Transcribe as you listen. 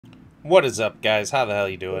What is up, guys? How the hell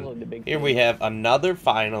you doing? Here we have another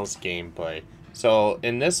finals gameplay. So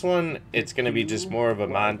in this one, it's going to be just more of a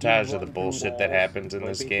montage of the bullshit that happens in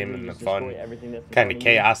this game and the fun kind of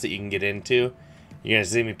chaos that you can get into. You're going to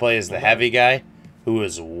see me play as the heavy guy, who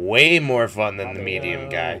is way more fun than the medium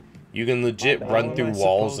guy. You can legit run through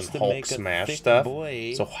walls and Hulk smash stuff.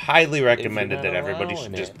 So highly recommended that everybody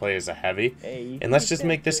should just play as a heavy. And let's just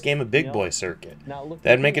make this game a big boy circuit.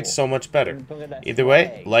 That'd make it so much better. Either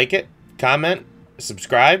way, like it, comment,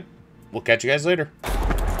 subscribe. We'll catch you guys later.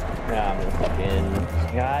 Yeah, I'm gonna fucking...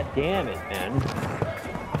 God damn it, man.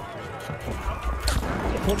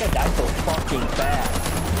 I think I died so fucking fast.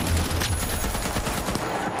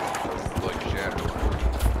 Like shadow.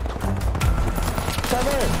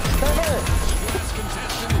 Cover! Cover!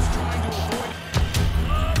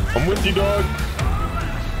 I'm with you, dog.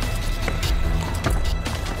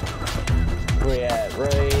 Where we at?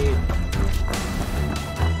 Right...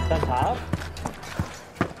 on top?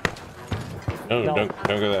 No, don't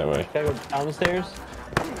go that way. Gotta go down the stairs?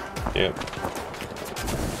 Yep.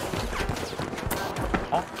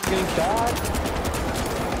 Ah, getting shot.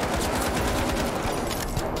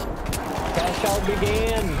 Cash out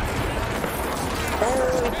began.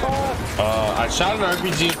 Holy fuck! I shot an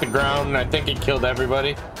RPG at the ground and I think it killed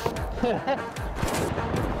everybody. Why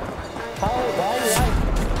did I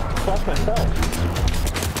fuck myself?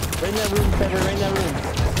 Right in that room, Trevor, right in that room.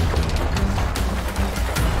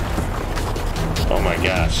 Oh my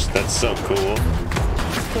gosh, that's so cool.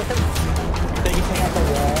 Then you take out the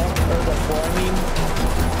wall, or the floor, I mean.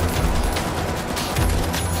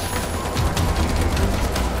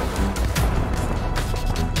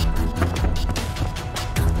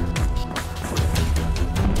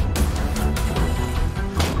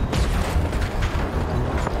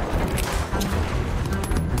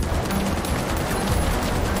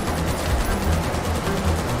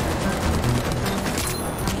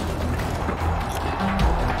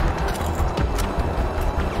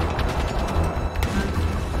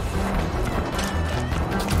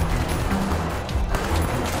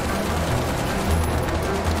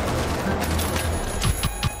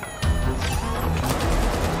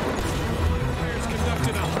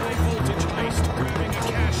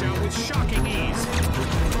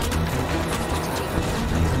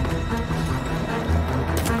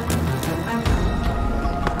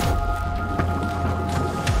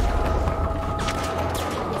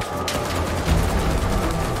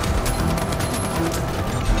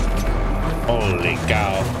 Holy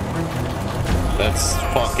cow. That's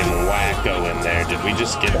fucking wacko in there. Did we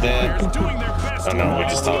just get that? Oh no, we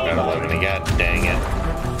just all got eliminated. God dang it.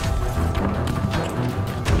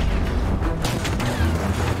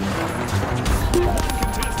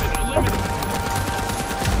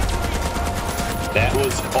 That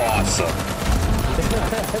was awesome.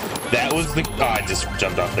 That was the... Oh, I just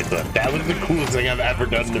jumped off the cliff. That was the coolest thing I've ever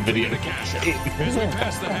done in a video. As we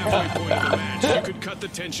pass the halfway point of the match, you could cut the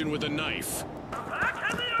tension with a knife.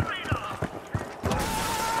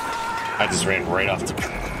 I just ran right off the...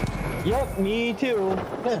 Yep, me too.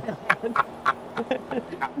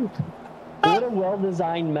 What a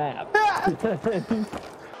well-designed map.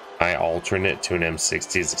 My alternate to an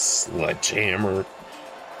M60 is a sledgehammer.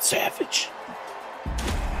 Savage.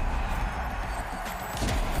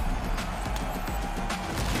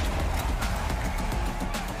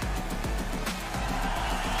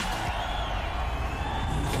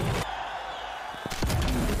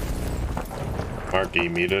 Mark, are you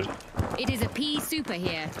muted? It is a P super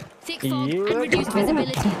here. Thick fog and reduced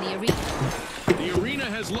visibility in the arena. The arena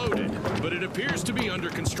has loaded, but it appears to be under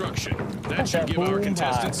construction. That should give our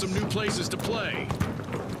contestants some new places to play.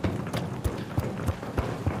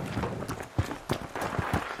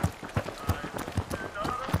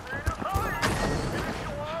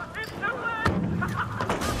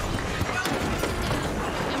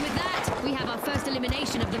 And with that, we have our first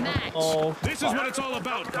elimination of the match. Oh, This is what it's all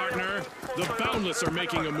about, partner. The Boundless are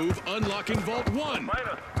making a move, unlocking Vault 1.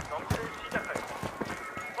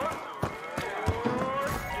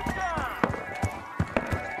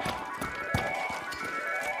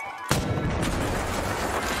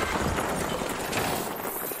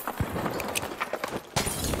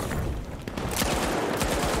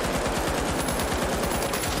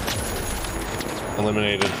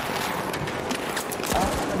 Eliminated.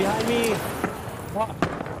 behind me. What?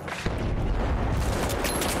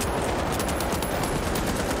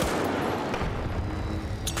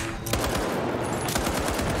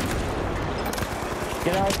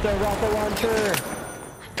 Get out the rocket launcher!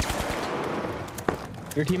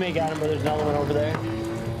 Your teammate got him, but there's another one over there.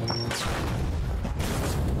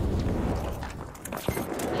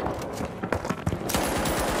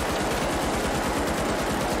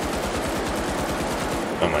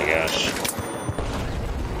 Oh my gosh.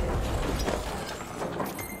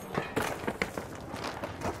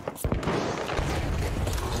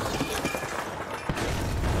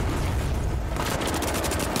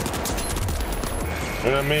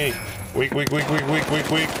 Look at me. Weak.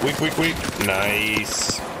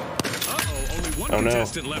 Nice. Only one Oh no.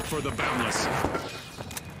 contestant left for the boundless.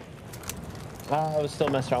 I was still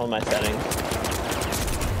messing around with my settings.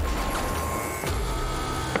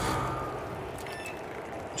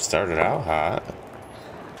 Started out hot.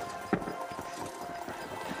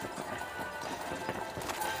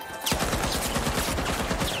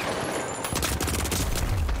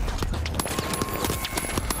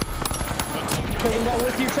 Take him down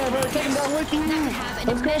with you, Trevor. Take him down with you.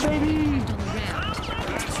 Let's go, baby.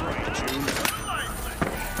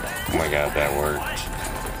 Oh my god, that worked.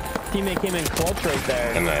 Teammate came in clutch right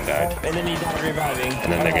there. And then I died. And then he died reviving.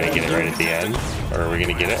 And then they're gonna get it right at the end. Or are we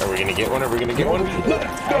gonna get it? Are we gonna get one? Are we gonna get one? Leaders,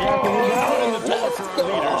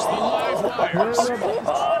 the live wires.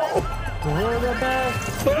 We're the best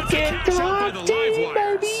fucking Shot by the live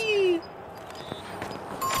wires. baby.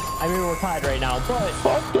 I mean, we're tied right now, but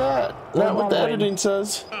Fuck that. Not what the editing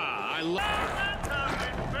says.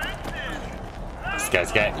 This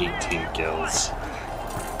guy's got 18 kills.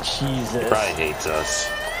 Jesus. He probably hates us.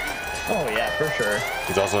 Oh yeah, for sure.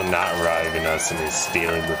 He's also not reviving us and he's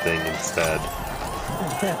stealing the thing instead.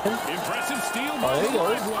 Impressive steal by there the you go.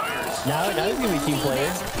 live wires. Now he's gonna be team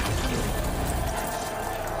player.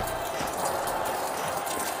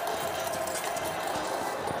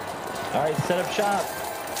 All right, set up shop.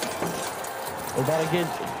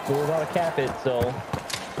 We're about to cap it, so.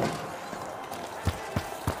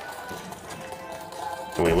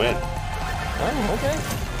 We win. Oh, okay.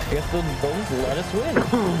 I guess they'll let us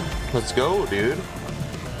win. Let's go, dude.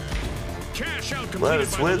 Cash out completed Let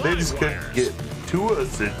us by win. the They live just couldn't wires. get to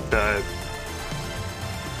us in time.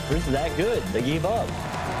 Where's that good? They gave up.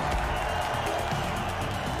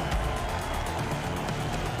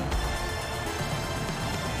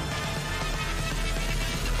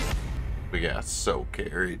 We got so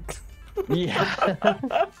carried.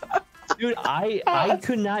 Yeah. Dude, I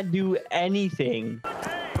could not do anything.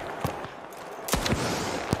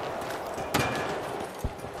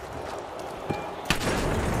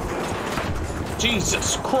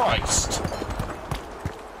 Jesus Christ.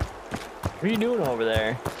 What are you doing over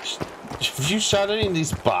there? Have you shot any of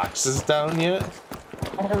these boxes down yet?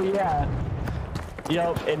 Oh, yeah.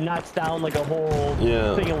 Yep, it knocks down like a whole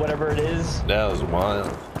Yeah. thing of whatever it is. That was wild.